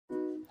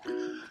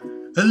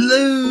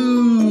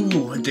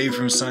Hello! Dave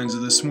from Signs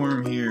of the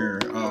Swarm here.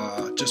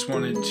 Just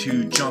wanted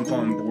to jump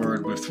on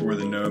board with For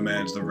the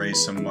Nomads to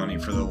raise some money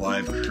for the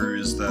live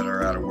crews that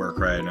are out of work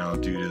right now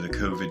due to the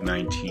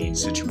COVID-19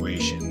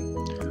 situation.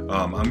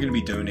 I'm going to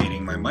be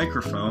donating my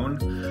microphone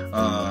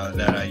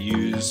that I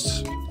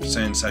used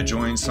since I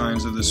joined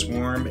Signs of the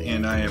Swarm,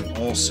 and I am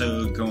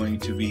also going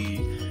to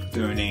be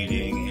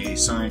donating a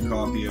signed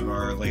copy of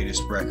our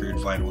latest record,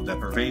 Vital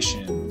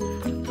Deprivation.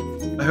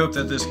 I hope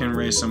that this can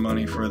raise some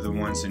money for the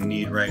ones in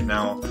need right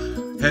now.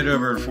 Head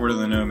over to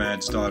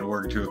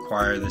FORTHENOMADS.org to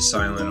acquire this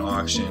silent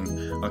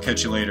auction. I'll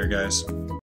catch you later, guys.